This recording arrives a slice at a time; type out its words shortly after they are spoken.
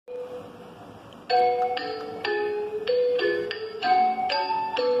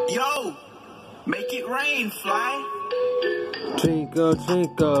Yo, make it rain, fly. Twinkle,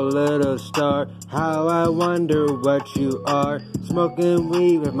 twinkle, little star, how I wonder what you are. Smoking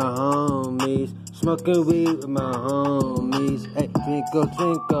weed with my homies, smoking weed with my homies. Hey, twinkle,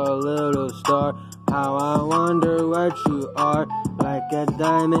 twinkle, little star, how I wonder what you are. Like a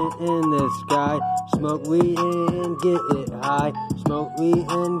diamond in the sky, smoke weed and get it high. Smoke weed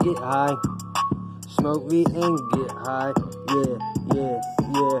and get high. Smoke weed and get high. Yeah, yeah,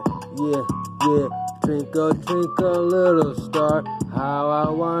 yeah, yeah, yeah. Twinkle, twinkle, little star, how I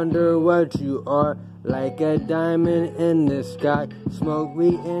wonder what you are. Like a diamond in the sky, smoke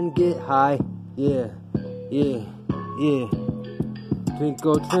weed and get high. Yeah, yeah, yeah.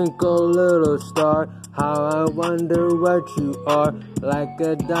 Twinkle, twinkle, little star, how I wonder what you are. Like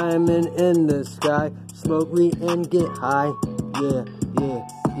a diamond in the sky, smoke weed and get high. Yeah, yeah,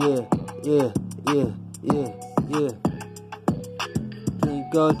 yeah, yeah, yeah, yeah, yeah.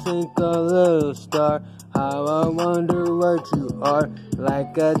 Twinkle, twinkle, little star, how I wonder what you are.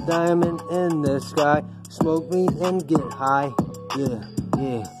 Like a diamond in the sky, smoke weed and get high. Yeah,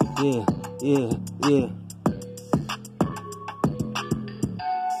 yeah, yeah, yeah, yeah.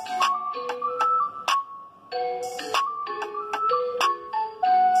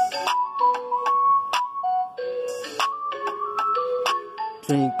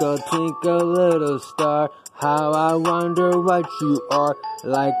 Twinkle, twinkle, little star, how I wonder what you are.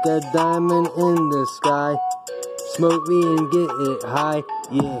 Like a diamond in the sky, smoke me and get it high.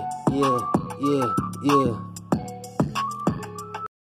 Yeah, yeah, yeah, yeah.